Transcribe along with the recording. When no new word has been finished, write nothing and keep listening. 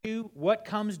what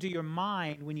comes to your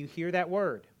mind when you hear that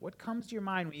word? What comes to your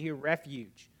mind when you hear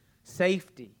refuge,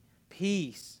 safety,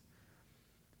 peace?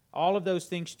 All of those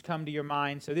things should come to your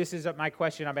mind. So this is my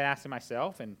question I've been asking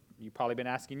myself, and you've probably been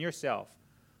asking yourself.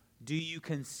 Do you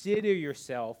consider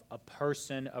yourself a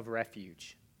person of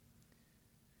refuge?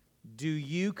 Do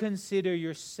you consider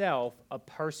yourself a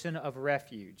person of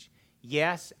refuge?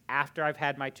 Yes, after I've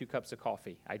had my 2 cups of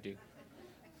coffee, I do.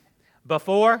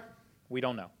 Before, we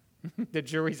don't know. The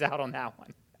jury's out on that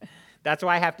one. That's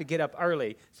why I have to get up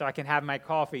early so I can have my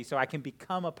coffee so I can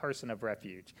become a person of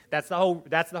refuge. That's the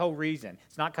whole reason.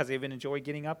 It's not because I even enjoy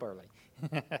getting up early.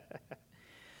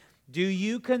 Do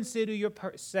you consider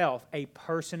yourself a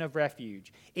person of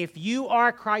refuge? If you are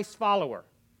a Christ follower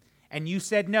and you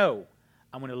said no,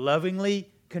 I'm going to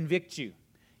lovingly convict you.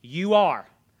 You are.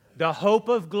 The hope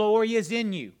of glory is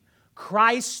in you.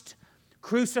 Christ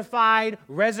crucified,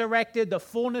 resurrected, the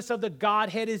fullness of the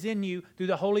Godhead is in you through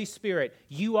the Holy Spirit.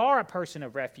 You are a person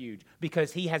of refuge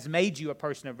because He has made you a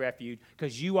person of refuge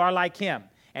because you are like Him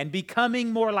and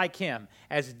becoming more like Him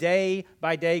as day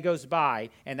by day goes by.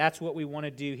 And that's what we want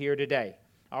to do here today.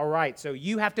 All right, so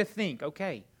you have to think,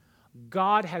 okay,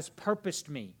 God has purposed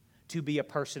me to be a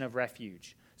person of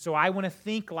refuge. So I want to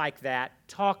think like that,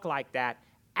 talk like that,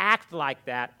 act like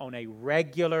that on a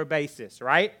regular basis,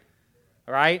 right?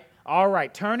 All right? All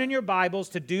right, turn in your Bibles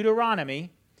to Deuteronomy.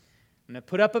 I'm going to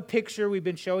put up a picture we've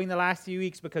been showing the last few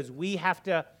weeks because we have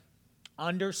to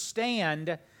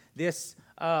understand this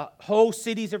whole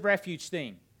cities of refuge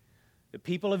thing. The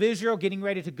people of Israel getting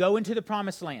ready to go into the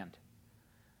promised land.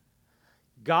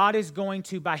 God is going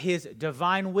to, by His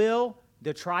divine will,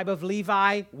 the tribe of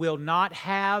Levi will not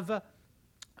have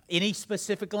any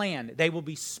specific land. They will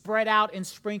be spread out and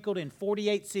sprinkled in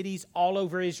 48 cities all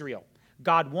over Israel.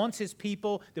 God wants His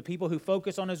people, the people who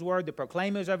focus on His word, the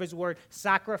proclaimers of His word,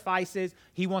 sacrifices.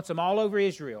 He wants them all over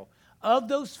Israel. Of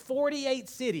those 48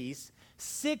 cities,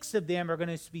 6 of them are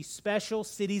going to be special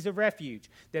cities of refuge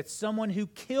that someone who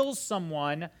kills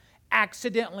someone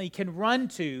accidentally can run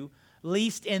to,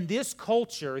 lest in this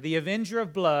culture, the avenger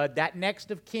of blood, that next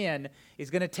of kin,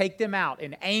 is going to take them out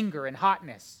in anger and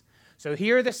hotness. So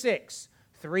here are the 6.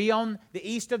 3 on the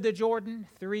east of the Jordan,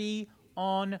 3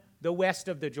 on the west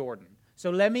of the Jordan. So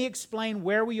let me explain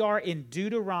where we are in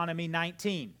Deuteronomy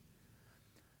 19.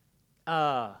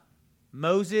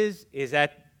 Moses is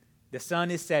the sun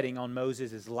is setting on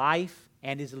Moses' life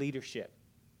and his leadership.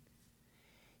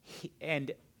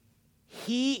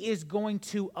 He is going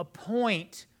to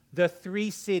appoint the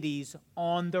 3 cities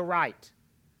on the right.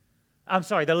 I'm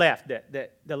sorry, the left.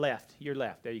 The left. Your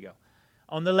left. There you go.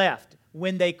 On the left.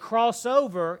 When they cross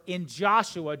over in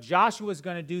Joshua, Joshua is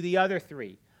going to do the other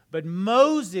 3. But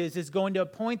Moses is going to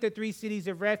appoint the 3 cities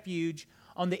of refuge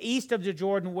on the east of the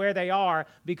Jordan where they are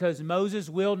because Moses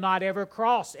will not ever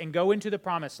cross and go into the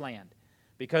promised land.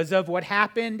 Because of what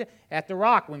happened at the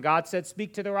rock. When God said,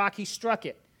 speak to the rock, He struck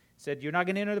it. He said, you're not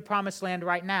going to enter the promised land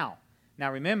right now.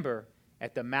 Now remember,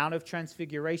 at the Mount of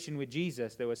Transfiguration with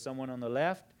Jesus, there was someone on the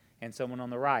left and someone on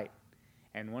the right.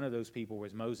 And one of those people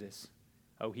was Moses.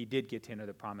 Oh, he did get to enter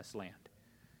the promised land.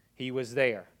 He was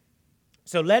there.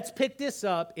 So let's pick this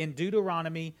up in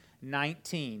Deuteronomy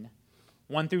 19,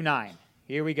 1 through 9.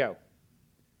 Here we go.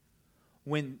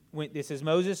 When this is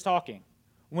Moses talking.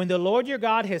 When the Lord your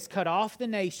God has cut off the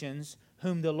nations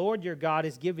whom the Lord your God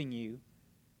is giving you,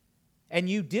 and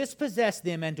you dispossess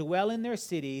them and dwell in their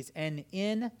cities and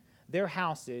in their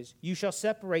houses, you shall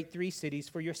separate 3 cities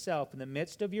for yourself in the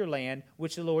midst of your land,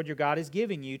 which the Lord your God is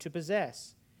giving you to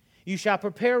possess. You shall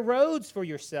prepare roads for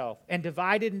yourself and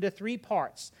divide it into 3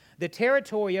 parts, the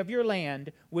territory of your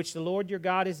land, which the Lord your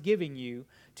God is giving you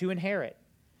to inherit,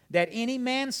 that any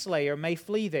manslayer may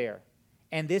flee there.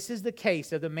 And this is the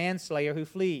case of the manslayer who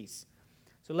flees.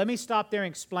 So let me stop there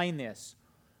and explain this.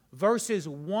 Verses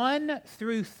 1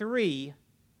 through 3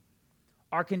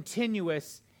 are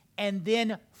continuous, and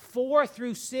then 4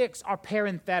 through 6 are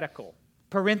parenthetical,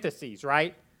 parentheses,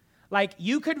 right? Like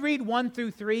you could read 1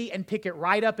 through 3 and pick it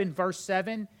right up in verse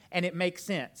 7, and it makes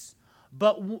sense.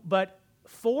 But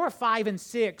 4, 5, and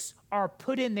 6 are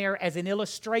put in there as an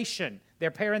illustration.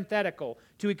 They're parenthetical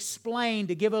to explain,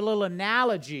 to give a little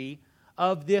analogy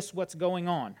of this, what's going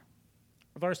on.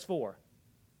 Verse 4.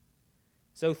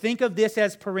 So think of this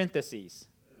as parentheses.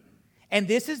 And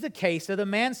this is the case of the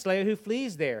manslayer who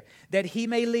flees there, that he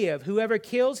may live. Whoever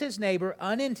kills his neighbor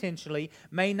unintentionally,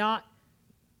 not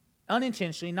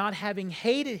having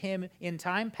hated him in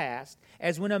time past,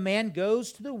 as when a man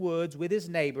goes to the woods with his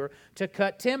neighbor to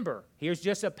cut timber. Here's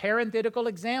just a parenthetical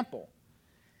example.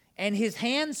 And his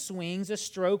hand swings a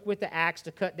stroke with the axe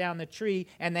to cut down the tree,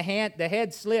 and the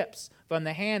head slips from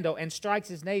the handle and strikes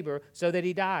his neighbor so that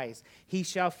he dies. He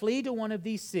shall flee to one of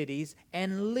these cities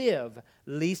and live,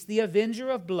 lest the avenger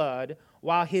of blood,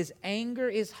 while his anger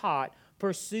is hot,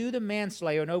 pursue the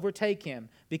manslayer and overtake him,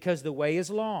 because the way is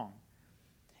long,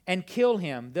 and kill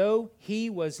him, though he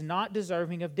was not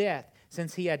deserving of death,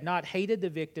 since he had not hated the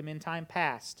victim in time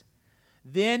past.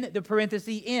 Then the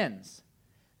parenthesis ends.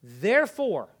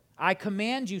 Therefore, I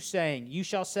command you, saying, you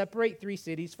shall separate 3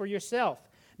 cities for yourself.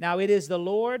 Now it is the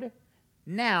Lord.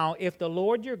 Now, if the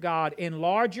Lord your God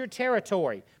enlarge your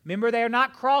territory. Remember, they are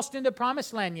not crossed into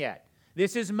promised land yet.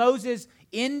 This is Moses'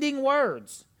 ending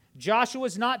words.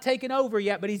 Joshua's not taken over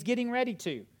yet, but he's getting ready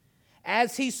to.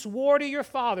 As he swore to your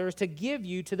fathers to give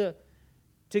you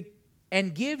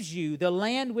and gives you the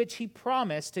land which he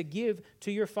promised to give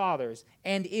to your fathers.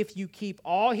 And if you keep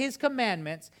all his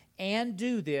commandments and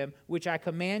do them, which I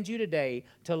command you today,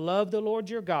 to love the Lord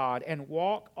your God and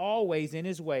walk always in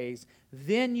his ways,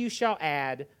 then you shall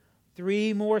add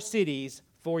 3 more cities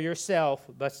for yourself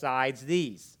besides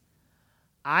these.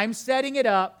 I'm setting it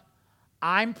up.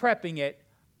 I'm prepping it.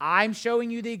 I'm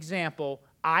showing you the example.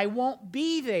 I won't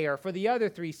be there for the other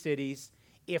 3 cities.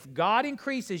 If God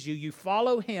increases you, you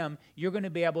follow him, you're going to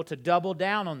be able to double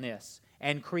down on this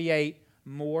and create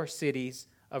more cities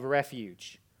of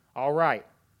refuge. All right,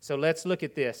 so let's look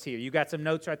at this here. You got some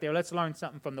notes right there. Let's learn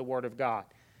something from the Word of God.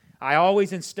 I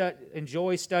always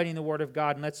enjoy studying the Word of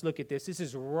God, and let's look at this. This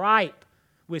is ripe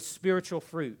with spiritual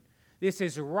fruit. This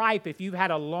is ripe if you've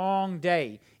had a long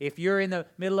day, if you're in the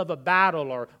middle of a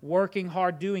battle or working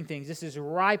hard doing things. This is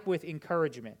ripe with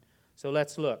encouragement. So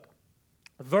let's look.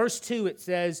 Verse 2, it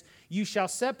says, you shall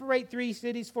separate 3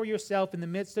 cities for yourself in the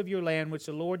midst of your land, which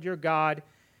the Lord your God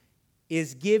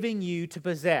is giving you to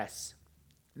possess.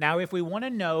 Now, if we want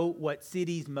to know what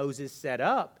cities Moses set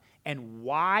up and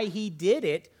why he did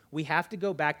it, we have to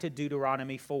go back to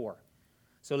Deuteronomy 4.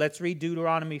 So let's read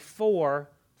Deuteronomy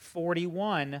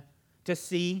 4:41 to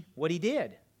see what he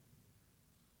did.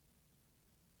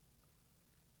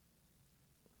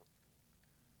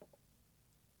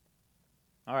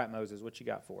 All right, Moses, what you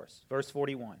got for us? Verse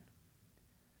 41.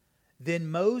 Then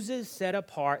Moses set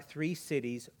apart 3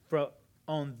 cities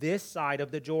on this side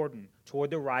of the Jordan, toward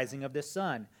the rising of the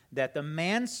sun, that the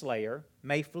manslayer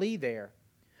may flee there,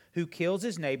 who kills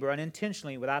his neighbor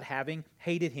unintentionally without having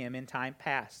hated him in time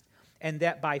past, and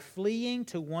that by fleeing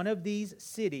to one of these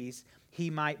cities he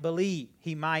might live.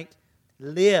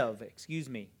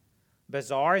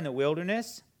 Bezar in the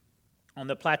wilderness, on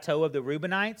the plateau of the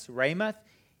Reubenites, Ramoth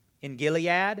in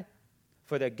Gilead,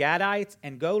 for the Gadites,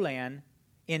 and Golan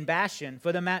in Bashan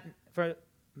for the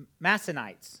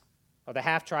Massonites, or the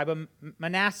half-tribe of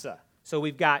Manasseh. So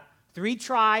we've got 3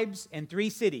 tribes and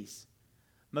 3 cities.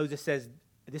 Moses says,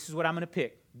 this is what I'm going to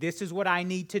pick. This is what I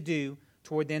need to do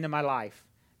toward the end of my life.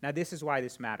 Now, this is why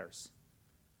this matters.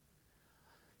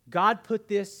 God put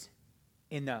this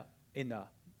in the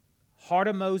heart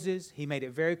of Moses. He made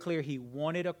it very clear he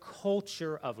wanted a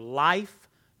culture of life,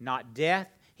 not death.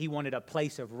 He wanted a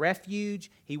place of refuge.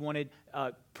 He wanted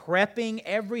prepping.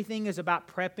 Everything is about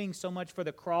prepping so much for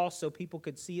the cross so people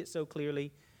could see it so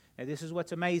clearly. And this is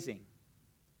what's amazing.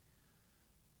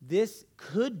 This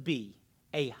could be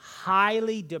a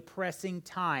highly depressing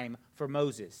time for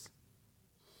Moses.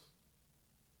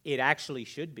 It actually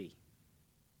should be.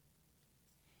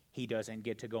 He doesn't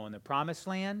get to go in the promised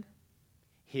land.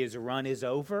 His run is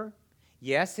over.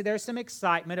 Yes, there's some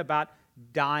excitement about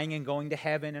dying and going to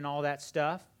heaven and all that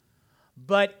stuff.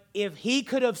 But if he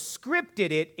could have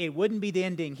scripted it, it wouldn't be the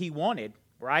ending he wanted,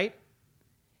 right?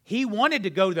 He wanted to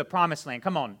go to the promised land.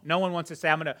 Come on, no one wants to say,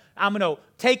 I'm going to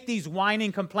take these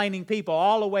whining, complaining people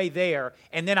all the way there,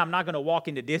 and then I'm not going to walk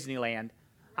into Disneyland.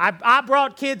 I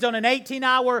brought kids on an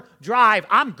 18-hour drive.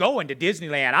 I'm going to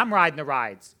Disneyland. I'm riding the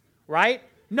rides, right?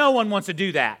 No one wants to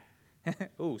do that.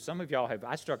 Ooh, some of y'all have,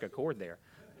 I struck a chord there.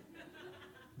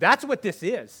 That's what this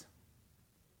is.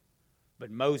 But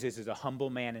Moses is a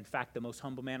humble man. In fact, the most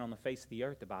humble man on the face of the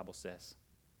earth, the Bible says.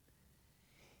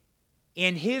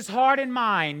 In his heart and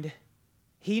mind,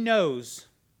 he knows,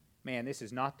 man, this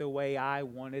is not the way I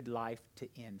wanted life to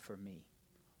end for me.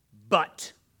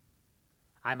 But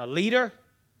I'm a leader,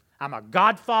 I'm a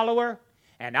God follower,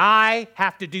 and I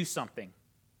have to do something.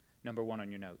 Number 1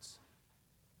 on your notes.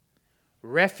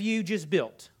 Refuge is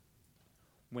built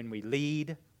when we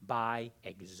lead by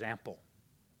example.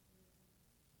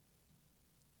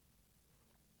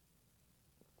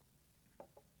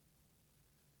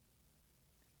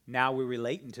 Now we're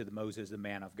relating to Moses, the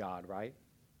man of God, right?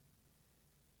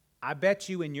 I bet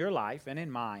you in your life and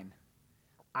in mine,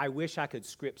 I wish I could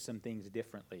script some things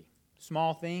differently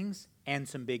small things and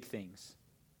some big things.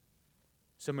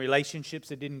 Some relationships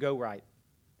that didn't go right.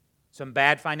 Some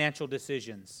bad financial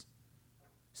decisions.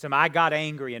 Some I got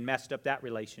angry and messed up that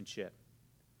relationship.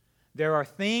 There are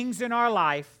things in our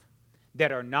life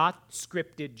that are not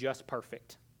scripted just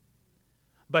perfect.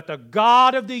 But the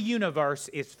God of the universe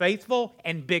is faithful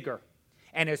and bigger.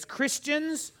 And as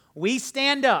Christians, we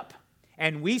stand up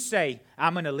and we say,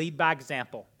 I'm going to lead by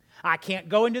example. I can't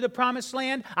go into the promised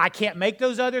land. I can't make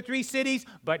those other 3 cities.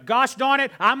 But gosh darn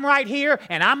it, I'm right here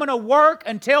and I'm going to work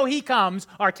until He comes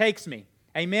or takes me.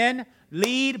 Amen?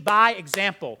 Lead by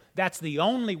example. That's the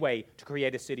only way to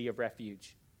create a city of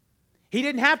refuge. He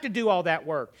didn't have to do all that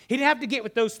work. He didn't have to get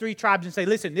with those 3 tribes and say,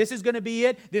 listen, this is going to be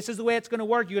it. This is the way it's going to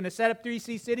work. You're going to set up 3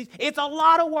 cities. It's a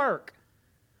lot of work.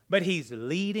 But He's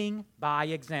leading by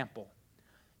example.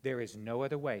 There is no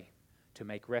other way to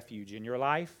make refuge in your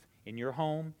life, in your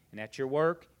home, and at your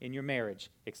work, in your marriage,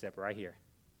 except right here.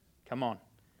 Come on.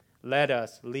 Let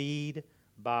us lead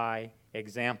by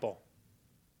example.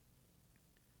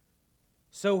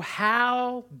 So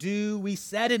how do we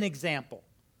set an example?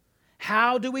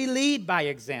 How do we lead by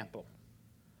example?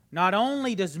 Not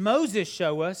only does Moses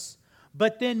show us,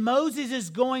 but then Moses is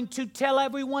going to tell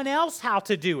everyone else how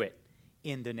to do it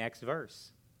in the next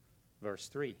verse. Verse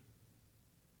 3.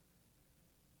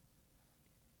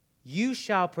 You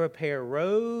shall prepare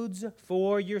roads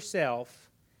for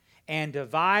yourself and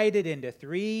divide it into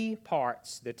 3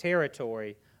 parts, the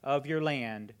territory of your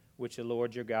land, which the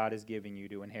Lord your God is giving you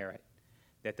to inherit,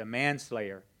 that the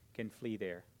manslayer can flee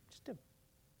there. Just a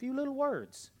few little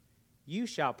words. You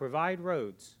shall provide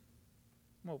roads.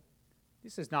 Well,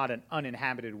 this is not an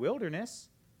uninhabited wilderness.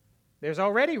 There's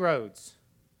already roads.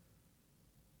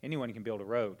 Anyone can build a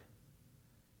road.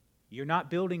 You're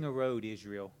not building a road,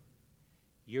 Israel.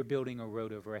 You're building a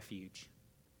road of refuge.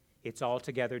 It's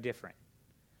altogether different.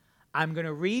 I'm going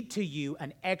to read to you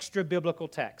an extra biblical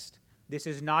text. This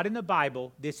is not in the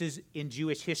Bible. This is in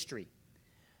Jewish history.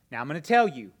 Now, I'm going to tell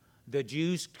you, the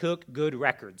Jews took good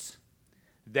records.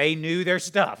 They knew their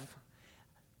stuff.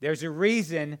 There's a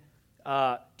reason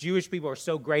Jewish people are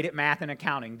so great at math and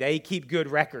accounting. They keep good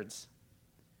records.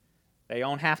 They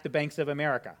own half the banks of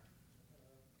America.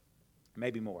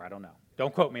 Maybe more, I don't know.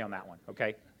 Don't quote me on that one,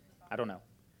 okay? I don't know.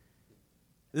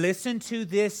 Listen to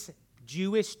this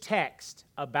Jewish text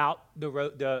about the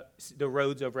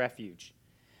roads of refuge.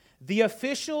 The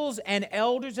officials and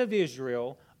elders of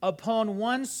Israel, upon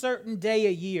one certain day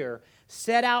a year,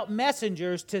 set out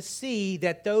messengers to see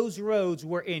that those roads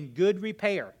were in good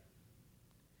repair.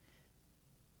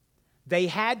 They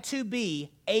had to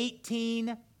be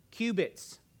 18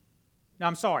 cubits. No,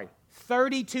 I'm sorry,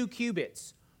 32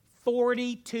 cubits,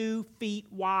 42 feet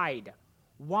wide.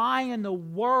 Why in the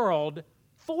world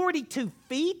 42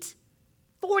 feet?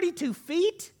 42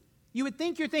 feet? You would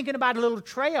think you're thinking about a little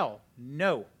trail.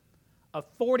 No. A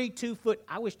 42-foot,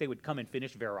 I wish they would come and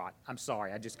finish Verot. I'm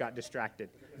sorry, I just got distracted.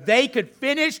 They could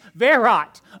finish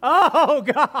Verot. Oh,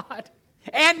 God.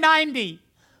 And 90.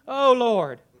 Oh,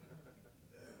 Lord.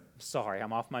 Sorry,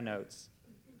 I'm off my notes.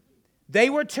 They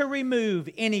were to remove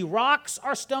any rocks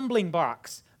or stumbling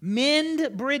blocks,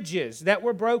 mend bridges that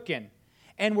were broken,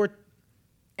 and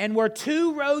where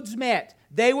 2 roads met,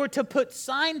 they were to put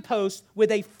signposts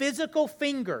with a physical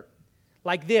finger,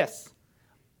 like this,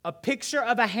 a picture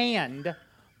of a hand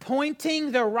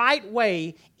pointing the right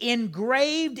way,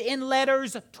 engraved in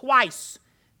letters twice,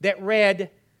 that read,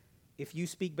 if you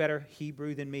speak better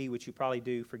Hebrew than me, which you probably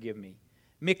do, forgive me.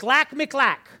 Miklak,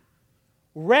 Miklak,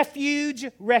 refuge,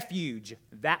 refuge,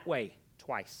 that way,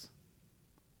 twice.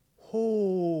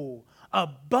 Oh,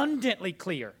 abundantly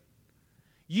clear.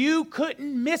 You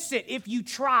couldn't miss it if you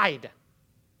tried.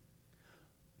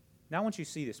 Now I want you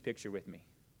to see this picture with me.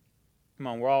 Come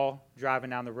on, we're all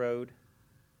driving down the road.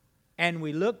 And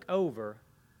we look over,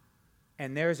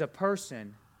 and there's a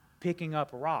person picking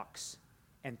up rocks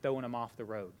and throwing them off the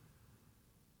road.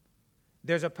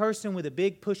 There's a person with a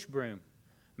big push broom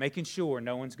making sure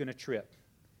no one's going to trip.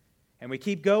 And we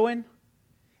keep going,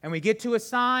 and we get to a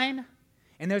sign,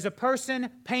 and there's a person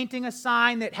painting a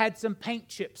sign that had some paint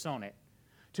chips on it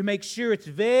to make sure it's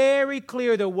very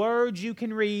clear the words you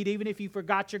can read, even if you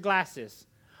forgot your glasses,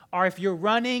 or if you're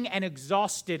running and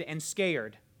exhausted and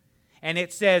scared. And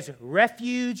it says,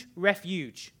 refuge,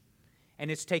 refuge, and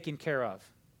it's taken care of.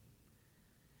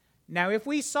 Now, if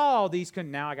we saw these,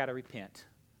 now I got to repent.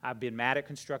 I've been mad at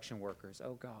construction workers.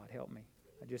 Oh, God, help me.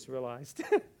 I just realized.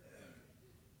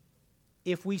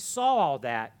 If we saw all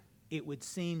that, it would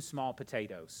seem small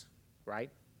potatoes, right?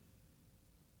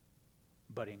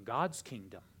 But in God's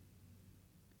kingdom,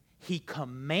 He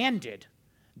commanded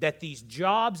that these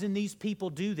jobs and these people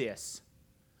do this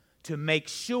to make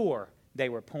sure they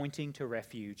were pointing to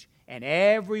refuge. And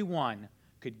everyone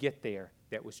could get there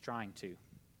that was trying to.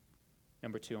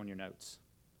 Number 2 on your notes.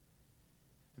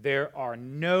 There are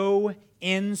no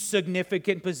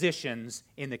insignificant positions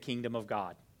in the kingdom of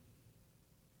God.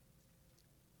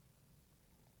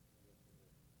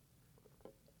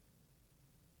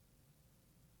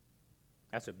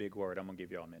 That's a big word. I'm going to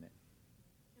give you all a minute.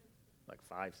 Like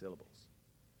 5 syllables.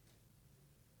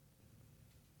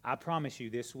 I promise you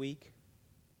this week,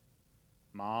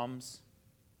 moms,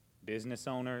 business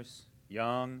owners,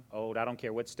 young, old, I don't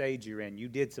care what stage you're in, you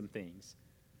did some things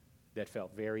that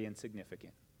felt very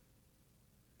insignificant.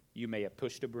 You may have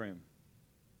pushed a broom.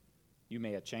 You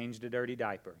may have changed a dirty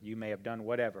diaper. You may have done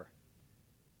whatever.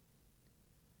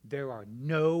 There are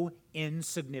no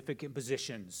insignificant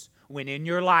positions when in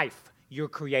your life you're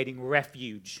creating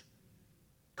refuge.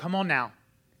 Come on now.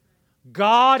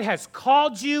 God has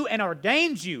called you and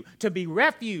ordained you to be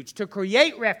refuge, to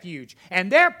create refuge.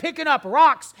 And they're picking up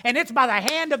rocks, and it's by the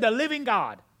hand of the living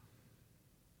God.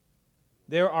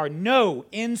 There are no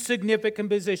insignificant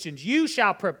positions. You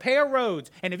shall prepare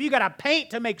roads. And if you got to paint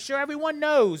to make sure everyone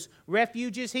knows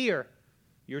refuge is here,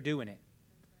 you're doing it.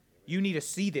 You need to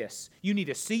see this. You need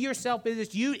to see yourself as this.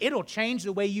 It'll change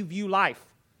the way you view life.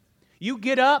 You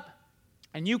get up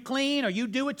and you clean or you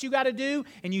do what you got to do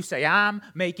and you say, I'm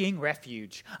making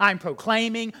refuge. I'm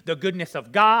proclaiming the goodness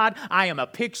of God. I am a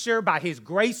picture by His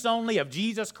grace only of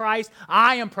Jesus Christ.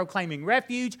 I am proclaiming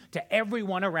refuge to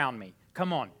everyone around me.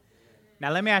 Come on.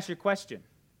 Now let me ask you a question.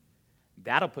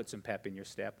 That'll put some pep in your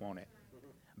step, won't it?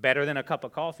 Better than a cup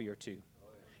of coffee or two.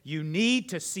 You need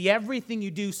to see everything you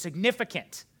do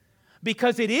significant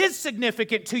because it is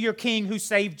significant to your King who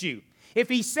saved you. If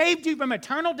He saved you from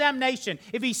eternal damnation,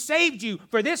 if He saved you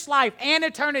for this life and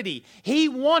eternity, He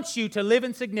wants you to live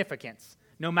in significance.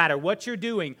 No matter what you're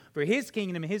doing for His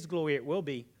kingdom and His glory, it will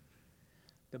be.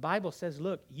 The Bible says,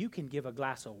 look, you can give a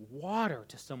glass of water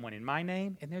to someone in my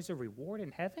name and there's a reward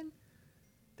in heaven.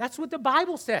 That's what the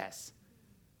Bible says.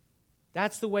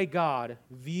 That's the way God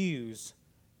views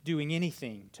doing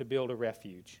anything to build a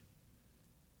refuge.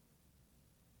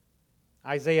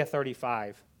 Isaiah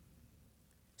 35.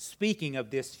 Speaking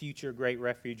of this future great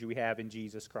refuge we have in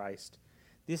Jesus Christ.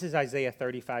 This is Isaiah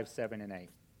 35, 7 and 8.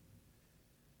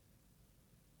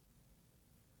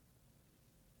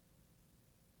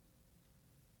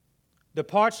 The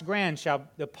parched ground shall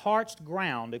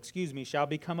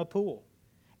become a pool,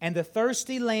 and the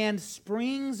thirsty land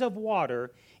springs of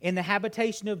water. In the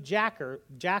habitation of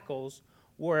jackals,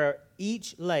 where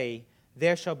each lay,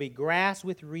 there shall be grass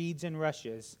with reeds and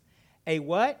rushes. A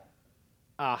what?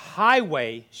 A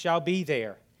highway shall be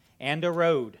there, and a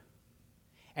road.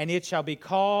 And it shall be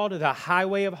called the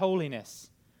highway of holiness.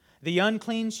 The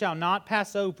unclean shall not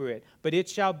pass over it, but it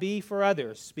shall be for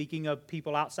others. Speaking of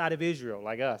people outside of Israel,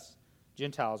 like us,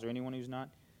 Gentiles, or anyone who's not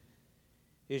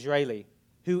Israeli.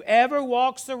 Whoever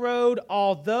walks the road,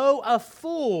 although a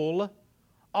fool,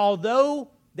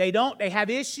 although they have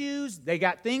issues, they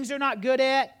got things they're not good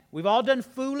at, we've all done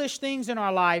foolish things in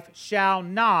our life, shall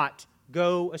not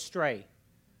go astray.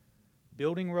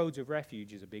 Building roads of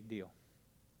refuge is a big deal.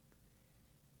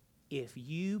 If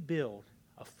you build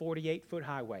a 48-foot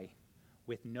highway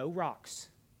with no rocks,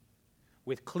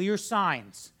 with clear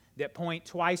signs that point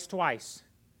twice,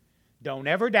 don't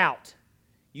ever doubt.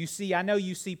 I know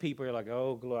you see people, you're like,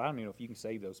 oh, Lord, I don't even know if you can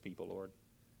save those people, Lord.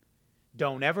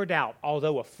 Don't ever doubt,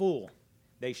 although a fool,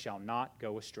 they shall not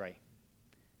go astray.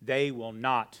 They will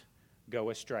not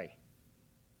go astray.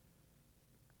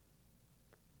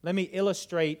 Let me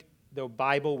illustrate the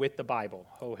Bible with the Bible.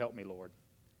 Oh, help me, Lord.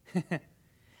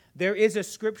 There is a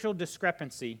scriptural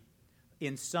discrepancy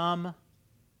in some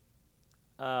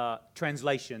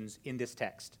translations in this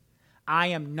text. I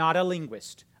am not a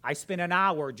linguist. I spent an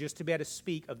hour just to be able to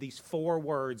speak of these 4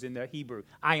 words in the Hebrew.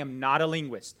 I am not a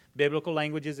linguist. Biblical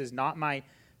languages is not my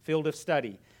field of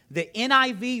study. The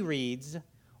NIV reads,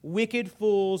 wicked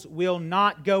fools will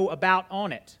not go about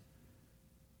on it.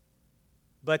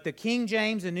 But the King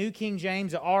James, the New King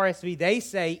James, the RSV, they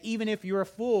say even if you're a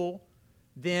fool,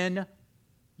 then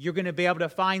you're going to be able to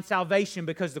find salvation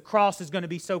because the cross is going to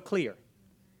be so clear.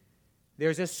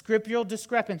 There's a scriptural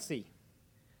discrepancy.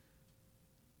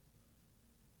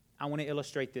 I want to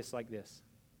illustrate this like this.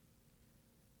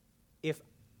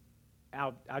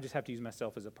 I'll just have to use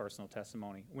myself as a personal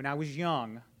testimony. When I was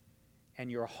young and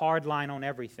you're a hard line on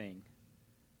everything,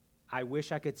 I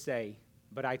wish I could say,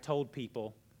 but I told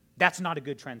people, that's not a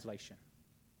good translation.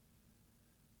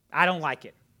 I don't like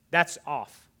it. That's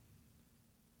off.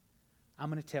 I'm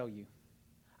going to tell you,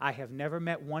 I have never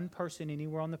met one person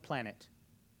anywhere on the planet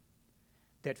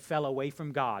that fell away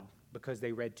from God because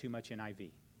they read too much NIV.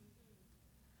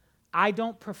 I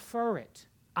don't prefer it.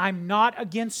 I'm not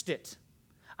against it.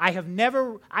 I have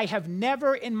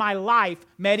never in my life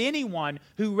met anyone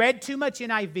who read too much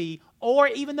NIV or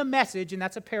even the Message, and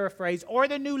that's a paraphrase, or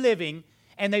the New Living,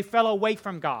 and they fell away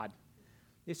from God.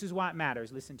 This is why it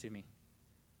matters. Listen to me.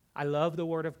 I love the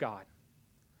Word of God.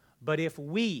 But if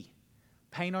we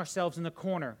paint ourselves in the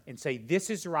corner and say this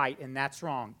is right and that's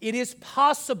wrong, it is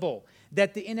possible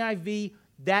that the NIV,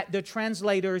 that the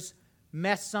translators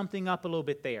messed something up a little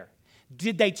bit there.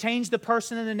 Did they change the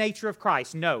person and the nature of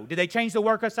Christ? No. Did they change the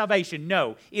work of salvation?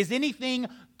 No. Is anything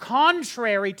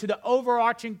contrary to the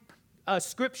overarching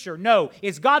Scripture? No.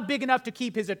 Is God big enough to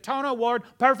keep His eternal Word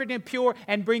perfect and pure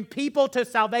and bring people to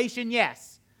salvation?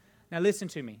 Yes. Now listen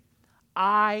to me.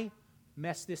 I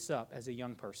messed this up as a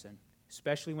young person,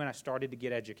 especially when I started to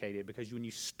get educated, because when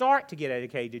you start to get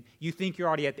educated, you think you're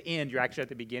already at the end. You're actually at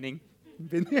the beginning.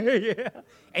 Been there, yeah.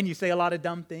 And you say a lot of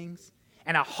dumb things.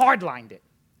 And I hardlined it.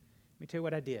 Let me tell you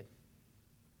what I did.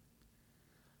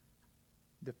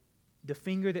 The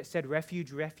finger that said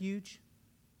refuge, refuge,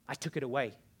 I took it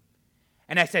away.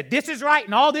 And I said, this is right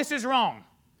and all this is wrong.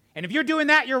 And if you're doing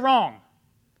that, you're wrong.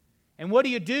 And what do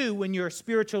you do when you're a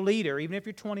spiritual leader, even if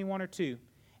you're 21 or 2,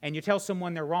 and you tell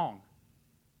someone they're wrong?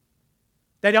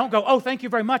 They don't go, oh, thank you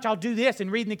very much, I'll do this,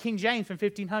 and read in the King James from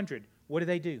 1500. What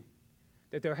do?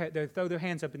 They throw their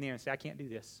hands up in the air and say, I can't do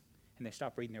this. And they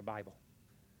stop reading their Bible.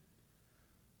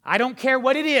 I don't care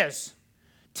what it is.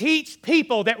 Teach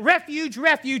people that refuge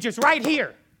is right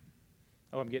here.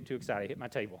 Oh, I'm getting too excited. I hit my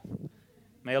table.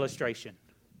 My illustration.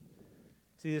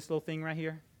 See this little thing right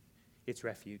here? It's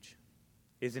refuge,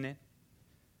 isn't it?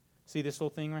 See this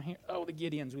little thing right here? Oh, the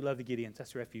Gideons. We love the Gideons.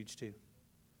 That's refuge too.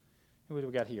 What do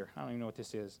we got here? I don't even know what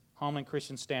this is. Holman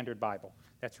Christian Standard Bible.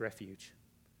 That's refuge.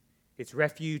 It's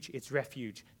refuge. It's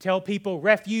refuge. Tell people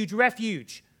refuge,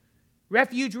 refuge.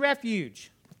 Refuge,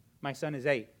 refuge. My son is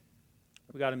 8.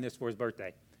 We got him this for his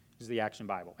birthday. This is the Action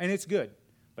Bible. And it's good.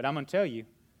 But I'm going to tell you,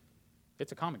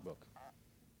 it's a comic book.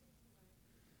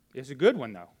 It's a good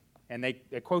one, though. And they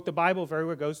quote the Bible very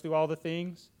well, goes through all the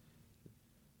things.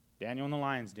 Daniel in the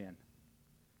lion's den.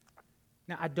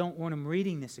 Now, I don't want him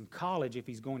reading this in college if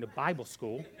he's going to Bible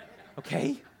school.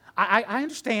 Okay? I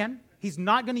understand. He's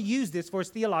not going to use this for his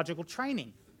theological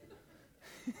training.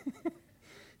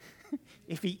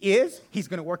 If he is, he's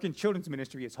going to work in children's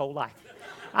ministry his whole life.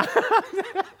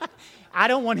 I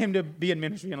don't want him to be in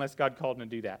ministry unless God called him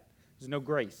to do that. There's no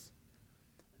grace.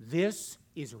 This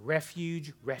is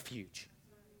refuge, refuge.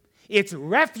 It's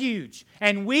refuge.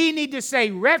 And we need to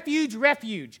say refuge,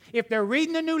 refuge. If they're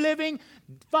reading the New Living,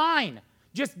 fine.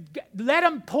 Just let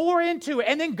them pour into it.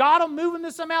 And then God will move them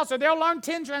to something else. Or they'll learn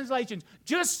 10 translations.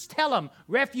 Just tell them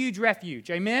refuge, refuge.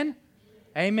 Amen?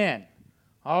 Amen.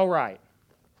 All right.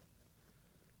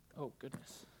 Oh,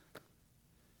 goodness.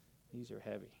 These are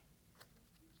heavy.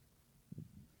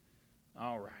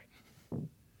 All right.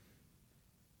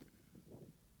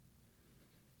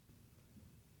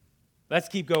 Let's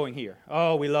keep going here.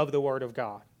 Oh, we love the Word of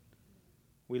God.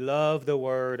 We love the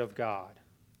Word of God.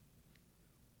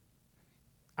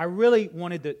 I really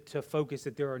wanted to focus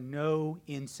that there are no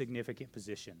insignificant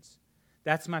positions.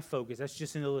 That's my focus. That's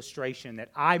just an illustration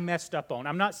that I messed up on.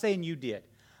 I'm not saying you did.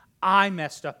 I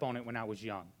messed up on it when I was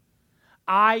young.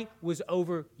 I was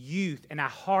over youth, and I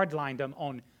hardlined them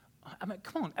on, I mean,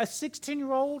 come on, a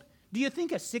 16-year-old? Do you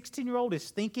think a 16-year-old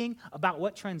is thinking about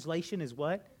what translation is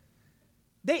what?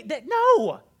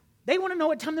 No. They want to know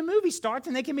what time the movie starts,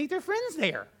 and they can meet their friends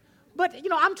there. But,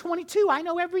 I'm 22. I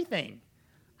know everything.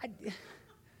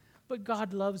 But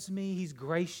God loves me. He's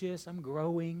gracious. I'm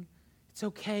growing. It's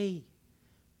okay.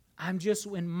 I'm just,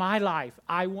 in my life,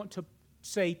 I want to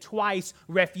say twice,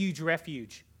 refuge,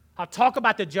 refuge. I'll talk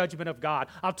about the judgment of God.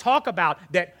 I'll talk about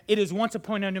that it is once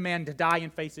appointed unto man to die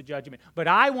and face the judgment. But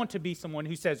I want to be someone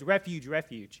who says refuge,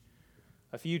 refuge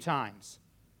a few times.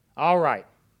 All right.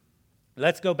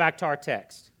 Let's go back to our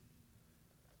text.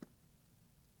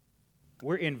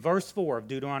 We're in verse 4 of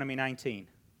Deuteronomy 19.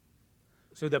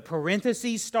 So the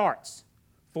parenthesis starts.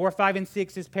 4, 5, and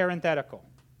 6 is parenthetical.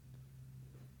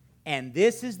 And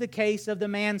this is the case of the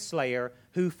manslayer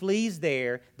who flees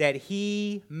there, that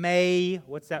he may,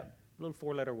 what's that little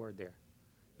 4-letter word there?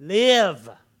 Live.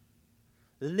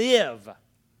 Live.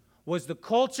 Was the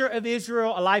culture of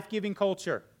Israel a life-giving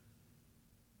culture?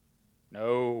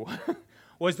 No.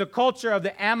 Was the culture of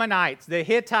the Ammonites, the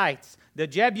Hittites, the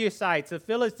Jebusites, the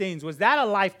Philistines, was that a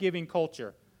life-giving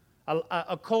culture?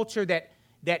 A culture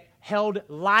that held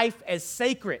life as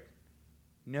sacred?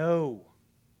 No.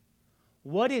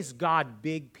 What is God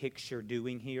big picture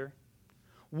doing here?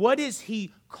 What is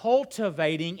He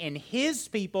cultivating in His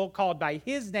people called by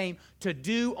His name to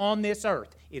do on this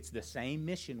earth? It's the same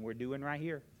mission we're doing right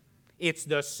here. It's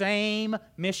the same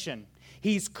mission.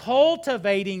 He's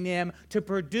cultivating them to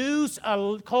produce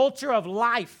a culture of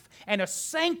life and a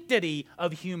sanctity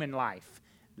of human life.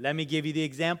 Let me give you the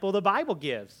example the Bible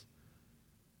gives.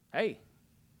 Hey,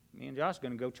 me and Josh are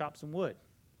going to go chop some wood.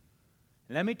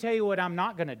 Let me tell you what I'm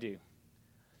not going to do.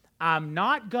 I'm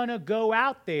not going to go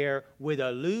out there with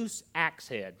a loose axe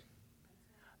head.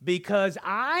 Because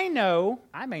I know,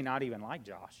 I may not even like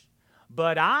Josh,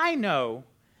 but I know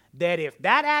that if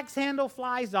that axe handle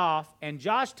flies off and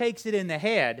Josh takes it in the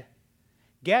head,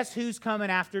 guess who's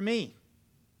coming after me?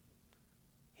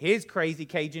 His crazy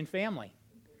Cajun family.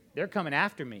 They're coming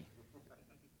after me.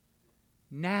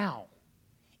 Now,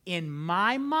 in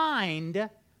my mind,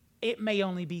 it may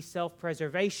only be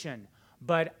self-preservation,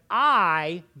 but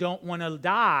I don't want to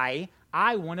die.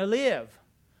 I want to live.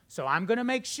 So I'm going to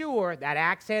make sure that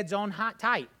axe head's on hot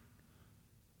tight.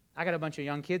 I got a bunch of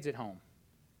young kids at home.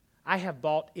 I have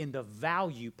bought in the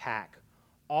value pack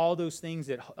all those things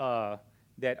that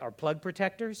are plug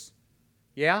protectors.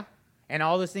 Yeah? And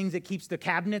all those things that keeps the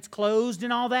cabinets closed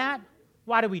and all that.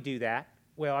 Why do we do that?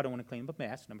 Well, I don't want to clean up a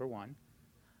mess, number one.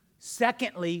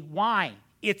 Secondly, why?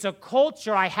 It's a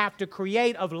culture I have to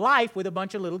create of life with a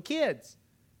bunch of little kids.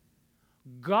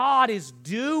 God is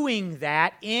doing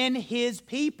that in His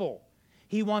people.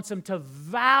 He wants them to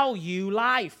value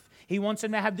life. He wants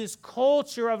them to have this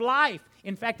culture of life.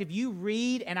 In fact, if you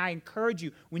read, and I encourage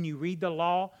you, when you read the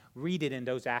law, read it in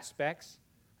those aspects.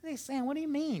 They're saying, what do you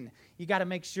mean? You got to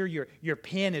make sure your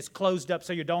pen is closed up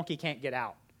so your donkey can't get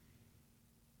out.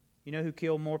 You know who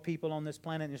killed more people on this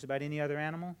planet than just about any other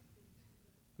animal?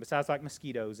 Besides like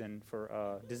mosquitoes and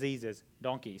for diseases,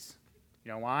 donkeys.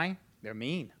 You know why? They're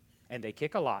mean, and they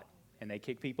kick a lot, and they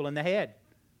kick people in the head.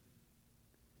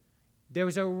 There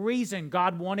was a reason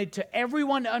God wanted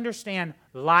everyone to understand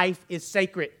life is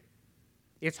sacred.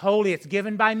 It's holy. It's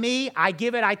given by me. I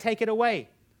give it. I take it away.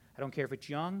 I don't care if it's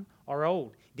young or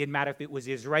old. It didn't matter if it was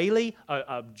Israeli,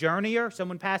 a journeyer,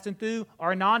 someone passing through,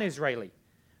 or a non-Israeli.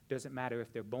 Doesn't matter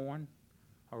if they're born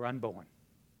or unborn.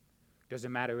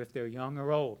 Doesn't matter if they're young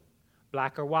or old,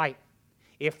 black or white.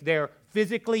 If they're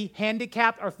physically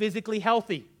handicapped or physically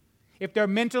healthy. If they're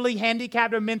mentally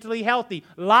handicapped or mentally healthy.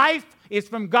 Life is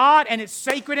from God and it's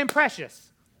sacred and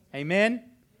precious. Amen?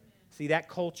 See that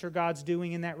culture God's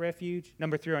doing in that refuge?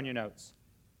 Number 3 on your notes.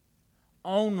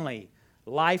 Only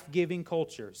life-giving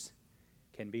cultures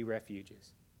can be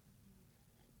refuges.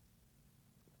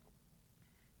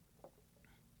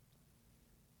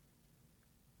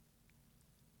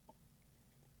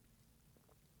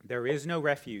 There is no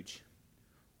refuge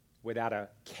without a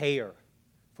care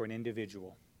for an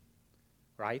individual.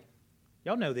 Right?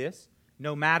 Y'all know this.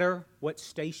 No matter what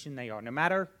station they are, no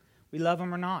matter we love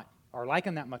them or not, or like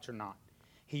them that much or not.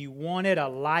 He wanted a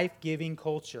life-giving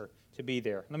culture to be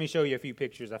there. Let me show you a few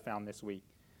pictures I found this week.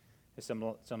 There's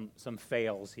some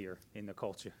fails here in the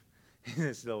culture.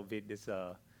 This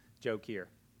joke here.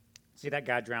 See that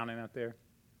guy drowning out there?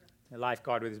 The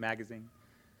lifeguard with his magazine.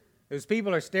 Those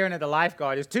people are staring at the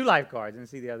lifeguard. There's 2 lifeguards, and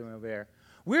see the other one over there.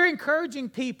 We're encouraging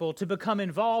people to become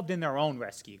involved in their own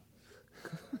rescue.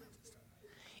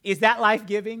 Is that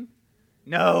life-giving?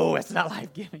 No, it's not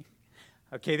life-giving.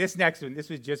 Okay, this next one, this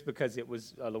was just because it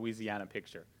was a Louisiana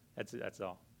picture. That's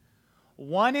all.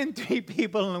 1 in 3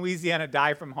 people in Louisiana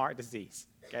die from heart disease.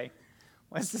 Okay?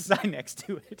 What's the sign next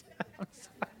to it?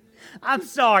 I'm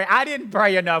sorry. I didn't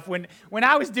pray enough. When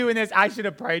I was doing this, I should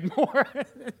have prayed more.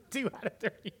 2 out of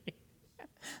 3.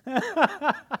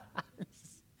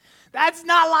 That's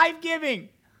not life-giving.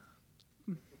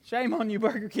 Shame on you,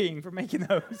 Burger King, for making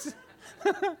those.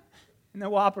 And the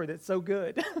Whopper that's so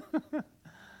good.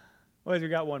 Well, we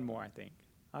got one more, I think.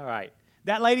 All right.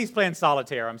 That lady's playing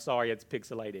solitaire. I'm sorry, it's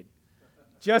pixelated.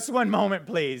 Just one moment,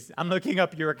 please. I'm looking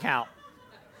up your account.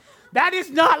 That is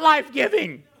not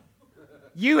life-giving.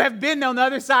 You have been on the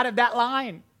other side of that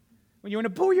line when you want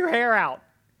to pull your hair out.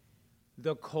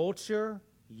 The culture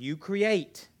you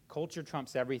create, culture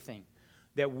trumps everything.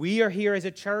 That we are here as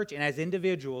a church and as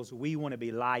individuals, we want to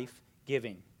be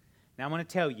life-giving. Now, I'm going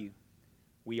to tell you,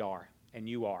 we are, and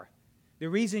you are. The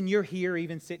reason you're here,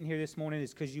 even sitting here this morning,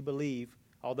 is because you believe,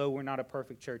 although we're not a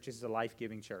perfect church, this is a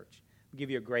life-giving church. I'll give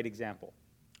you a great example.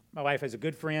 My wife has a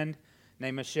good friend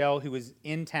named Michelle who was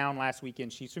in town last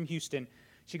weekend. She's from Houston.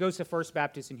 She goes to First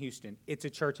Baptist in Houston. It's a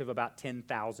church of about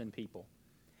 10,000 people.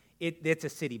 It's a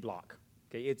city block.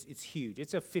 Okay, it's huge.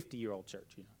 It's a 50-year-old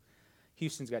church. You know,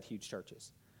 Houston's got huge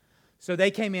churches. So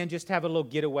they came in just to have a little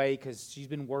getaway because she's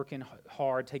been working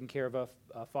hard, taking care of a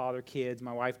father, kids,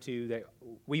 my wife too.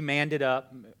 We manned it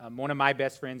up. One of my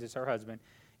best friends is her husband.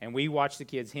 And we watched the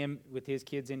kids, him with his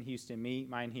kids in Houston, me,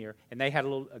 mine here. And they had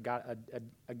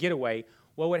a getaway.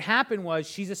 Well, what happened was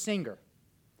she's a singer.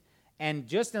 And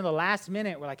just in the last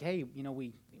minute, we're like, hey,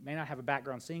 we may not have a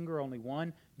background singer, only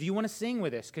one. Do you want to sing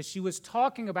with us? Because she was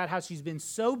talking about how she's been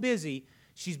so busy.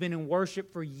 She's been in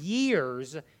worship for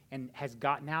years and has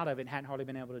gotten out of it and hadn't hardly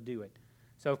been able to do it.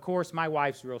 So, of course, my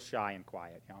wife's real shy and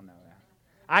quiet. Y'all know that.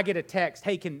 I get a text,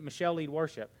 hey, can Michelle lead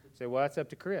worship? I say, well, that's up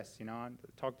to Chris. I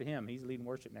talk to him. He's leading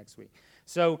worship next week.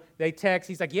 So they text.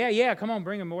 He's like, yeah, come on,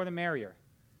 bring him, more the merrier.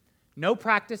 No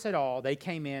practice at all. They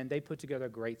came in. They put together a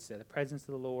great set. The presence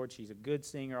of the Lord. She's a good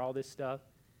singer, all this stuff.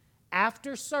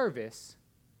 After service,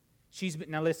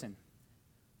 now listen,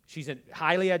 she's a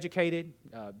highly educated,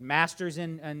 master's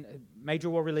in major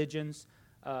world religions.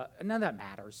 None of that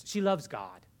matters. She loves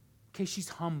God. Okay, she's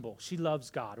humble. She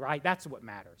loves God, right? That's what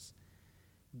matters.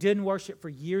 Didn't worship for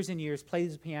years and years,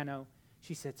 plays the piano.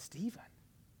 She said, Stephen,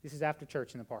 this is after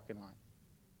church in the parking lot.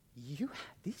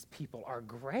 These people are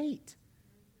great.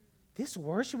 This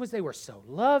worship they were so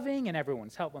loving, and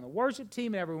everyone's helping on the worship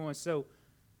team, and everyone was so.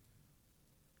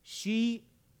 She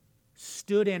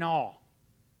stood in awe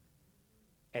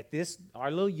at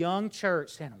our little young church,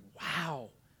 saying, wow,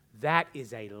 that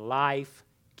is a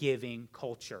life-giving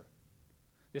culture.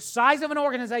 The size of an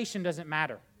organization doesn't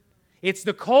matter. It's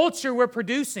the culture we're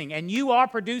producing, and you are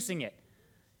producing it.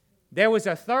 There was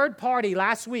a third party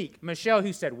last week, Michelle,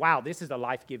 who said, wow, this is a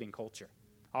life-giving culture.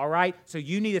 All right? So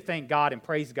you need to thank God and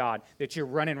praise God that you're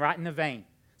running right in the vein.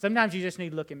 Sometimes you just need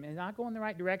to look at, am I going the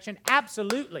right direction?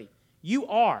 Absolutely. You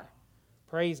are.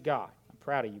 Praise God. I'm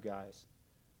proud of you guys.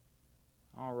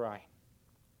 All right.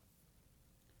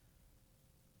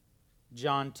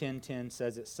 John 10:10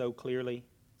 says it so clearly.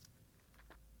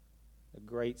 A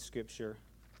great scripture.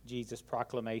 Jesus'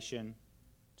 proclamation.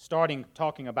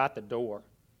 Talking about the door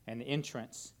and the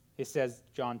entrance. It says,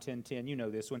 John 10:10, you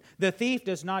know this one. The thief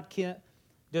does not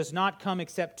come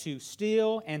except to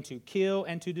steal and to kill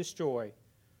and to destroy.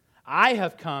 I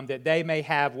have come that they may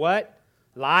have what?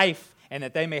 Life, and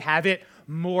that they may have it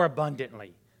more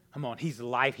abundantly. Come on, He's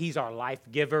life. He's our life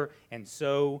giver, and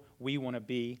so we want to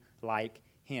be like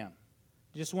Him.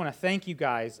 Just want to thank you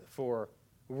guys for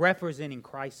representing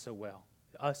Christ so well,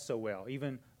 us so well.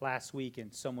 Even last week,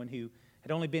 and someone who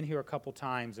had only been here a couple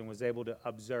times and was able to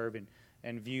observe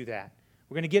and view that.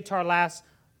 We're going to get to our last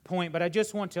point, but I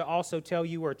just want to also tell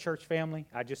you we're a church family.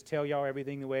 I just tell y'all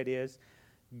everything the way it is.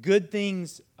 Good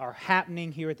things are happening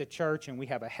here at the church, and we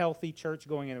have a healthy church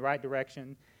going in the right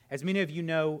direction. As many of you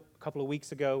know, a couple of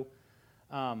weeks ago,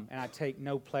 and I take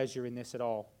no pleasure in this at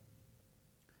all,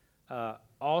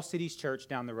 All Cities Church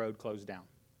down the road closed down.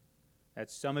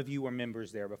 Some of you were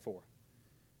members there before.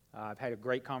 I've had a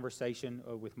great conversation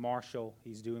with Marshall.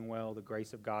 He's doing well. The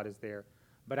grace of God is there.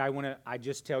 But I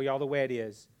just tell y'all the way it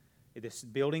is. This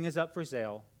building is up for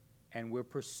sale, and we're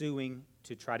pursuing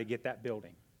to try to get that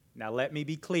building. Now, let me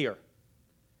be clear.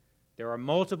 There are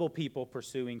multiple people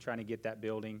trying to get that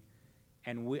building,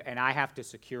 and I have to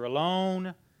secure a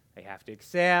loan. They have to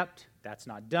accept. That's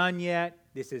not done yet.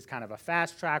 This is kind of a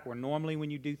fast track where normally when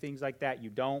you do things like that, you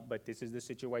don't, but this is the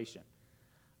situation.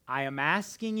 I am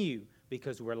asking you,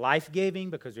 because we're life-giving,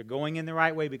 because we're going in the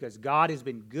right way, because God has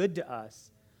been good to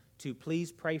us, to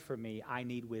please pray for me. I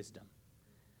need wisdom.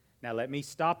 Now, let me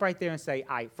stop right there and say,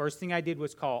 first thing I did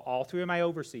was call all three of my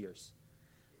overseers.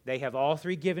 They have all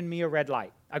three given me a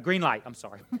green light, I'm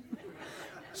sorry.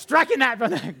 Striking that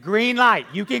from the green light.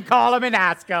 You can call them and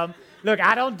ask them. Look,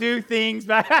 I don't do things,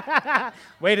 but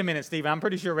wait a minute, Stephen, I'm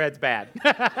pretty sure red's bad.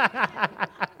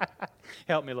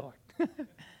 Help me, Lord.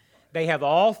 They have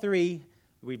all three.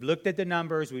 We've looked at the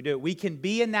numbers. We can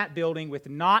be in that building with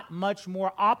not much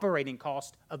more operating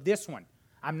cost of this one.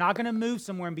 I'm not going to move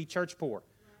somewhere and be church poor.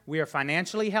 We are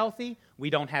financially healthy. We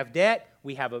don't have debt.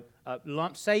 We have a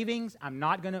lump savings. I'm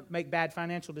not going to make bad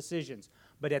financial decisions.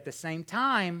 But at the same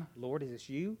time, Lord, is this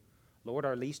you? Lord,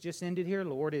 our lease just ended here.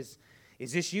 Lord, is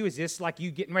this you? Is this like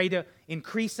you getting ready to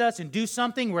increase us and do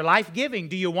something? We're life-giving.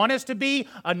 Do you want us to be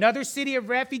another city of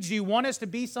refuge? Do you want us to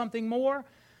be something more?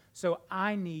 So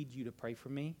I need you to pray for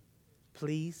me,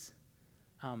 please.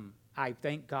 I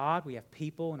thank God we have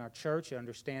people in our church that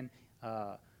understand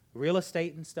real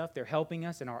estate and stuff. They're helping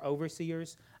us, and our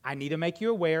overseers. I need to make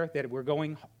you aware that we're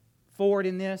going forward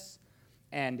in this,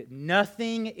 and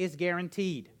nothing is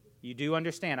guaranteed. You do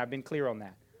understand. I've been clear on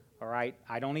that. All right?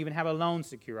 I don't even have a loan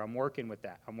secure. I'm working with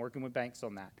that. I'm working with banks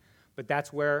on that. But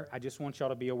that's where I just want y'all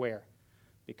to be aware.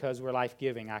 Because we're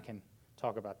life-giving, I can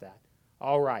talk about that.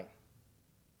 All right.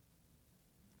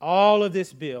 All of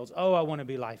this builds. Oh, I want to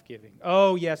be life-giving.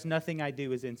 Oh, yes, nothing I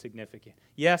do is insignificant.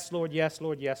 Yes, Lord, yes,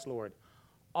 Lord, yes, Lord.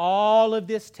 All of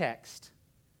this text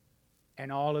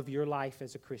and all of your life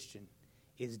as a Christian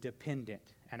is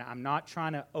dependent, and I'm not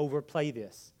trying to overplay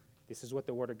this. This is what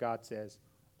the Word of God says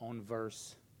on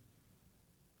verse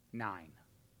 9.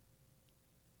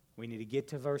 We need to get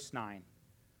to verse 9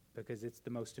 because it's the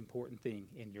most important thing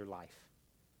in your life.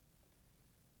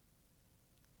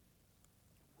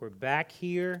 We're back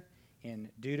here in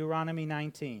Deuteronomy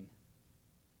 19.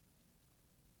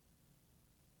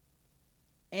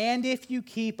 And if you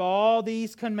keep all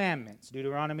these commandments,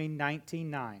 Deuteronomy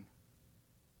 19:9,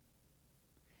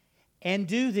 and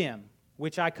do them,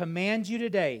 which I command you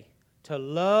today, to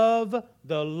love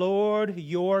the Lord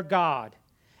your God,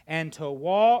 and to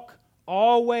walk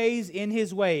always in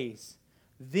His ways,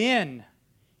 then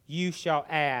you shall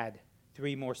add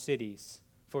 3 more cities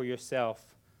for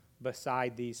yourself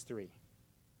beside these 3.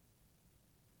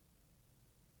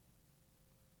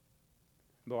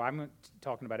 Boy, I'm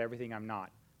talking about everything I'm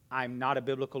not. I'm not a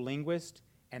biblical linguist,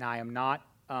 and I am not,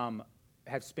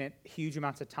 have spent huge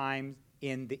amounts of time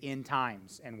in the end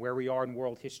times and where we are in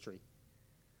world history.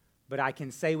 But I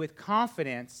can say with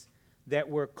confidence that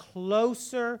we're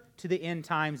closer to the end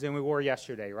times than we were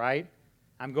yesterday, right?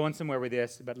 I'm going somewhere with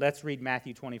this, but let's read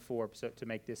Matthew 24 to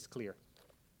make this clear.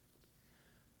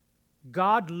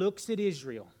 God looks at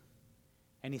Israel,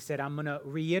 and He said, I'm going to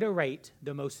reiterate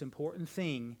the most important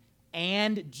thing,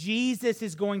 and Jesus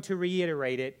is going to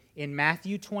reiterate it in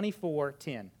Matthew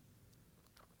 24:10.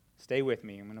 Stay with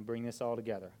me. I'm going to bring this all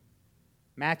together.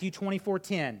 Matthew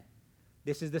 24:10.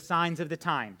 This is the signs of the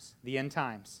times, the end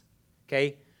times.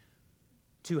 Okay?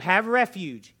 To have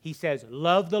refuge, He says,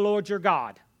 love the Lord your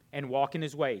God and walk in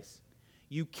His ways.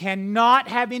 You cannot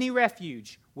have any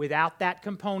refuge without that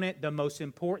component, the most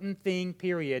important thing,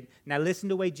 period. Now listen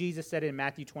to the way Jesus said it in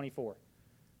Matthew 24.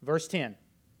 Verse 10.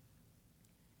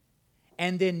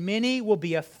 And then many will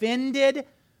be offended.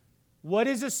 What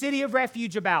is a city of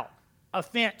refuge about?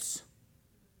 Offense.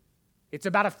 It's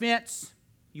about offense.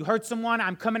 You hurt someone,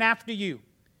 I'm coming after you.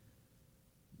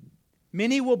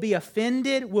 Many will be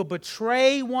offended, will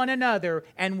betray one another,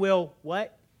 and will,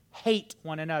 what? Hate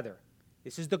one another.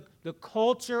 This is the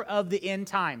culture of the end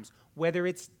times. Whether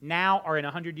it's now or in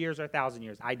 100 years or 1,000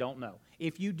 years, I don't know.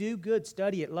 If you do, good,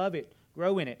 study it, love it,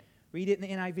 grow in it. Read it in the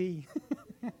NIV.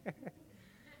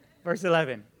 Verse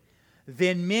 11.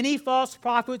 Then many false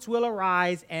prophets will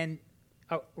rise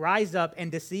up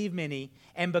and deceive many,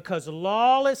 and because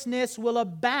lawlessness will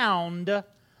abound,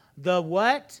 the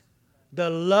what? The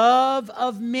love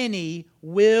of many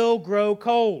will grow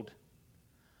cold.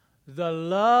 The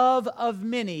love of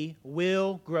many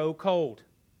will grow cold.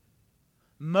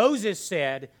 Moses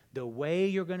said, the way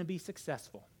you're going to be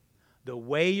successful, the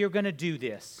way you're going to do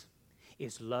this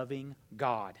is loving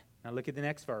God. Now look at the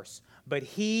next verse. But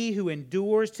he who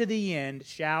endures to the end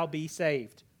shall be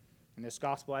saved. And this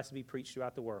gospel has to be preached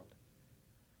throughout the world.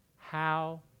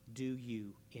 How do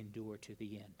you endure to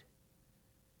the end?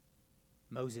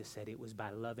 Moses said it was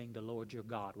by loving the Lord your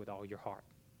God with all your heart.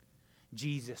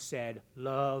 Jesus said,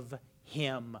 love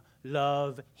Him.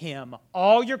 Love Him.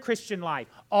 All your Christian life,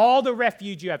 all the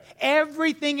refuge you have,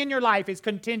 everything in your life is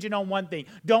contingent on one thing.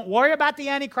 Don't worry about the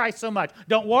Antichrist so much.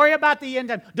 Don't worry about the end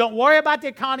time. Don't worry about the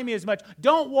economy as much.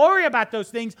 Don't worry about those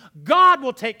things. God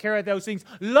will take care of those things.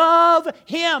 Love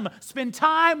Him. Spend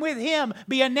time with Him.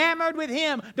 Be enamored with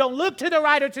Him. Don't look to the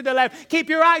right or to the left. Keep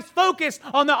your eyes focused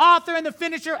on the author and the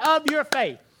finisher of your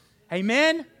faith.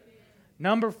 Amen?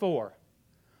 Number 4.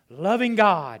 Loving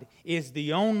God is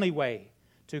the only way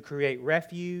to create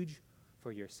refuge for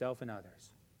yourself and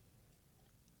others.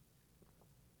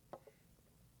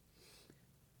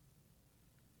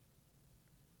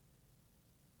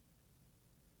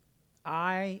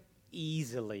 I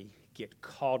easily get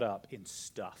caught up in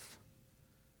stuff.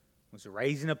 I was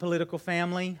raised in a political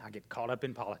family. I get caught up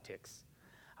in politics.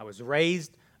 I was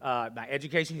raised, my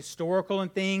education, historical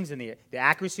and things, and the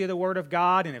accuracy of the Word of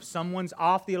God. And if someone's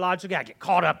off theologically, I get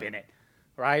caught up in it,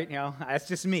 right? You know, that's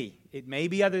just me. It may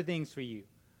be other things for you.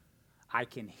 I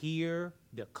can hear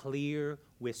the clear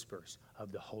whispers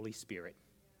of the Holy Spirit.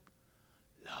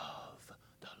 Love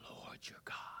the Lord your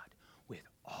God with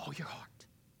all your heart.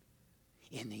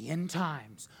 In the end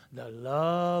times, the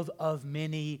love of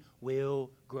many will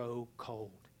grow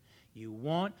cold. You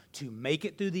want to make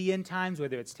it through the end times,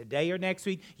 whether it's today or next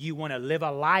week. You want to live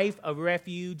a life of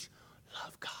refuge.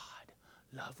 Love God.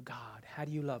 Love God. How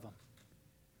do you love Him?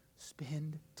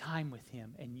 Spend time with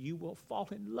Him, and you will fall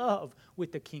in love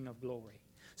with the King of Glory.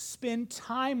 Spend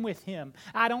time with Him.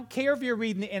 I don't care if you're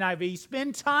reading the NIV.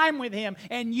 Spend time with Him,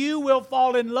 and you will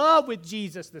fall in love with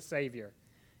Jesus the Savior.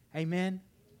 Amen?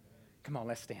 Come on,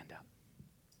 let's stand up.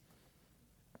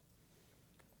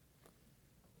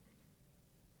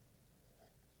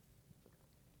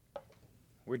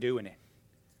 We're doing it.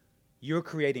 You're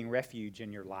creating refuge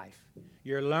in your life.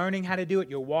 You're learning how to do it.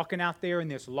 You're walking out there in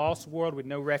this lost world with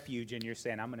no refuge, and you're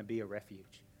saying, I'm going to be a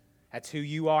refuge. That's who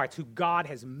you are. It's who God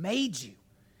has made you.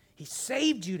 He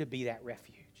saved you to be that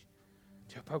refuge,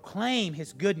 to proclaim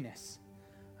His goodness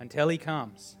until He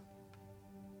comes.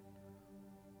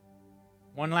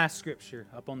 One last scripture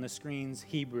up on the screens,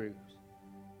 Hebrews.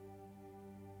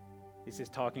 This is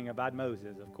talking about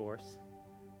Moses, of course.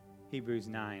 Hebrews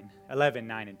 11,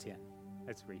 9, and 10.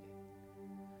 Let's read it.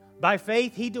 By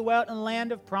faith he dwelt in a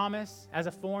land of promise as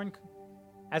in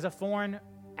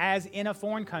a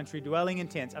foreign country, dwelling in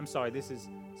tents. I'm sorry, this is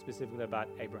specifically about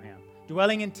Abraham.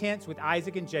 Dwelling in tents with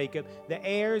Isaac and Jacob, the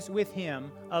heirs with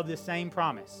him of the same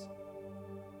promise.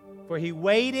 For he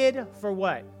waited for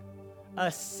what? A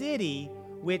city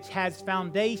which has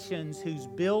foundations, whose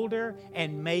builder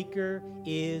and maker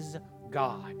is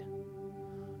God.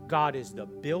 God is the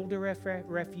builder of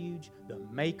refuge, the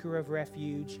maker of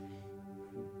refuge.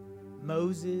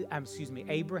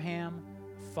 Abraham,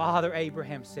 Father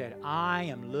Abraham said, I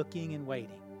am looking and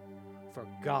waiting for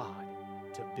God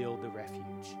to build the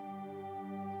refuge.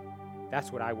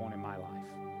 That's what I want in my life.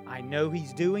 I know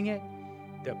He's doing it.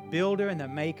 The builder and the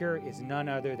maker is none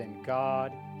other than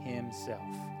God Himself.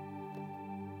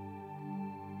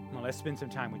 Come on, let's spend some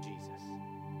time with Jesus.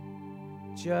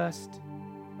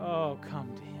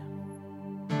 Come to Him.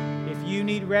 If you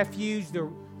need refuge, the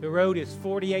road is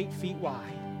 48 feet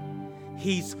wide.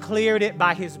 He's cleared it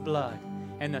by His blood,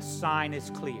 and the sign is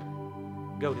clear.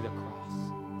 Go to the cross.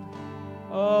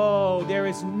 Oh, there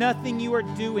is nothing you are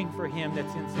doing for Him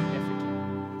that's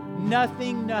insignificant.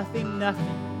 Nothing, nothing,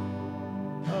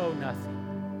 nothing. Oh, nothing.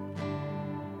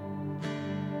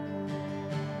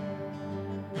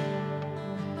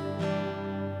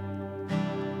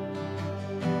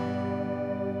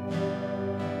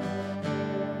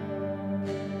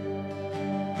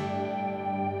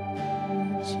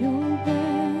 Your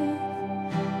breath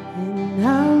in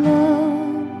our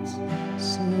lungs,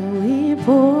 so we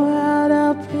pour out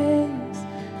our praise,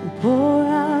 we pour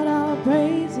out our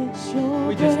praise. It's your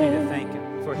We just need to thank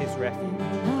Him for His refuge.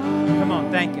 Come on,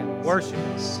 thank Him, worship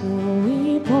Him. So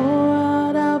we pour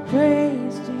out our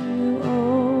praise to you,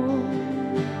 oh,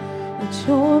 it's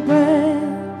your breath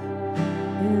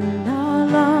in our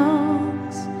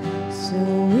lungs, so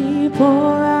we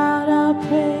pour out our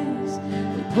praise,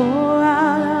 we pour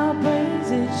out our praise.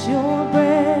 It's your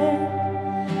breath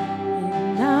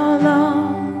in our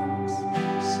lungs,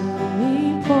 so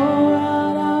we pour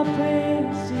out our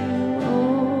praise to you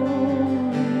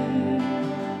only.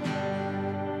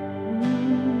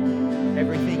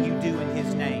 Everything you do in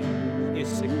His name is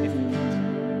significant.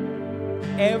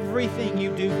 Everything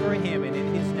you do for Him and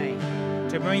in His name,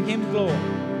 to bring Him glory,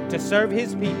 to serve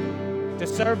His people, to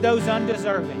serve those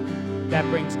undeserving, that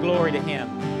brings glory to Him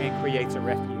and creates a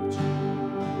refuge.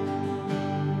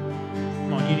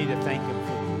 Come on, you need to thank Him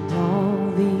for it.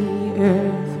 All the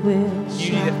earth will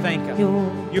You need to thank Him. your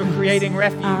You're creating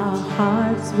refuge. Our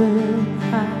hearts will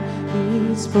cry,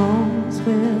 these bones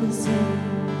will sing.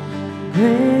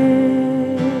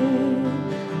 Great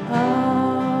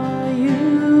are you,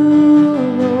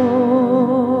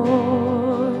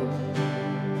 Lord,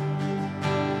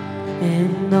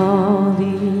 and all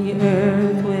the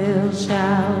earth will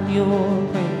shout your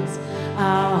praise.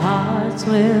 Our hearts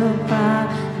will cry,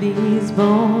 these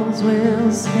bones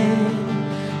will sing.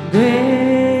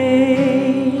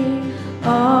 Great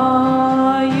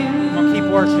are you, Come on, keep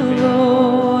worshiping.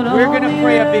 Lord. We're going to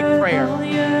pray a big prayer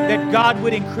that God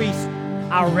would increase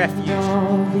our refuge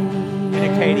in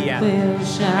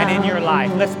Acadiana and in your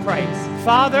life. Let's pray.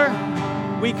 Father,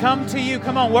 we come to you.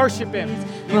 Come on, worship Him.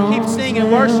 You keep singing,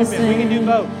 worship Him. We can do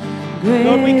both.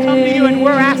 Lord, we come to you and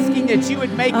we're asking that you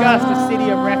would make us a city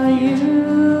of refuge.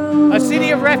 A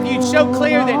city of refuge so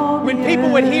clear that when people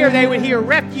would hear, they would hear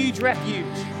refuge, refuge.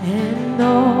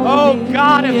 Oh,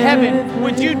 God of heaven,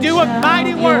 would you do a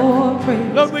mighty work?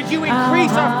 Lord, would you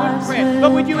increase our footprint?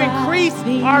 Lord, would you increase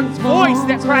our voice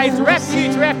that cries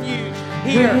refuge, refuge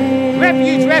here.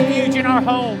 Refuge, refuge in our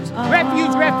homes.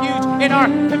 Refuge, refuge in our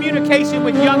communication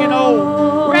with young and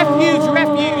old. Refuge,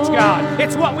 refuge, God.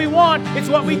 It's what we want. It's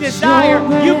what we desire.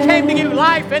 You came to give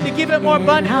life and to give it more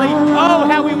abundantly. Oh,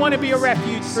 how we want to be a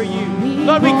refuge for you.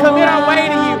 Lord, we commit our way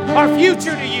to you, our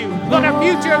future to you. Lord, our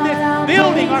future of this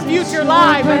building, our future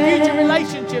lives, our future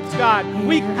relationships, God.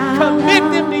 We commit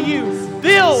them to you.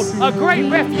 Build a great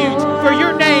refuge for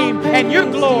your name and your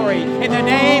glory. In the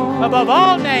name above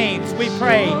all names, we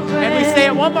pray. And we say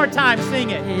it one more time. Sing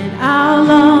it.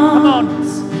 Come on.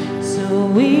 So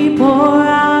we pour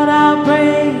out our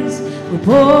praise. We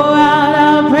pour out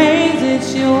our praise.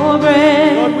 It's your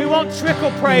breath. Lord, we won't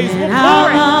trickle praise. We'll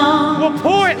pour it. We'll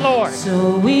pour it, Lord.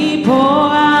 So we pour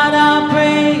out our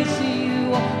praise to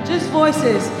you. Just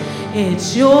voices.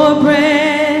 It's your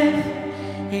breath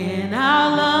in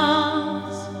our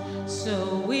lungs.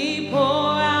 So we pour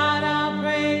out our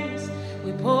praise.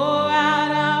 We pour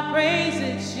out our praise.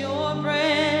 It's your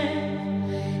breath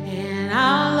in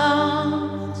our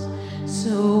lungs.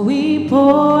 So we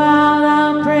pour out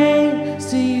our praise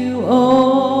to you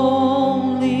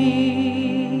only.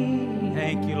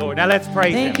 Thank you, Lord. Now let's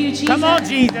praise Thank Him. you, Jesus. Come on,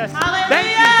 Jesus. Hallelujah. Thank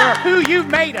you for who you've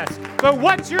made us, for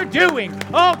what you're doing.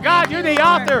 Oh, God, you're the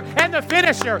author and the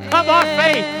finisher of our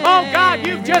faith. Oh, God,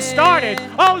 you've just started.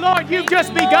 Oh, Lord, you've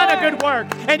just begun a good work,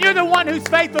 and you're the one who's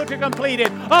faithful to complete it.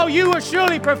 Oh, you will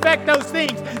surely perfect those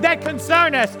things that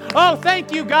concern us. Oh,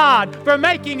 thank you, God, for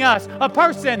making us a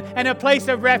person and a place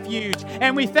of refuge.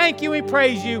 And we thank you and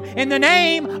praise you in the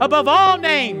name above all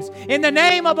names. In the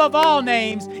name above all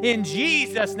names. In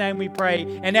Jesus' name we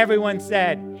pray. And everyone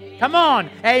said, come on,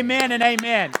 amen and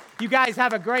amen. You guys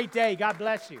have a great day. God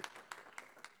bless you.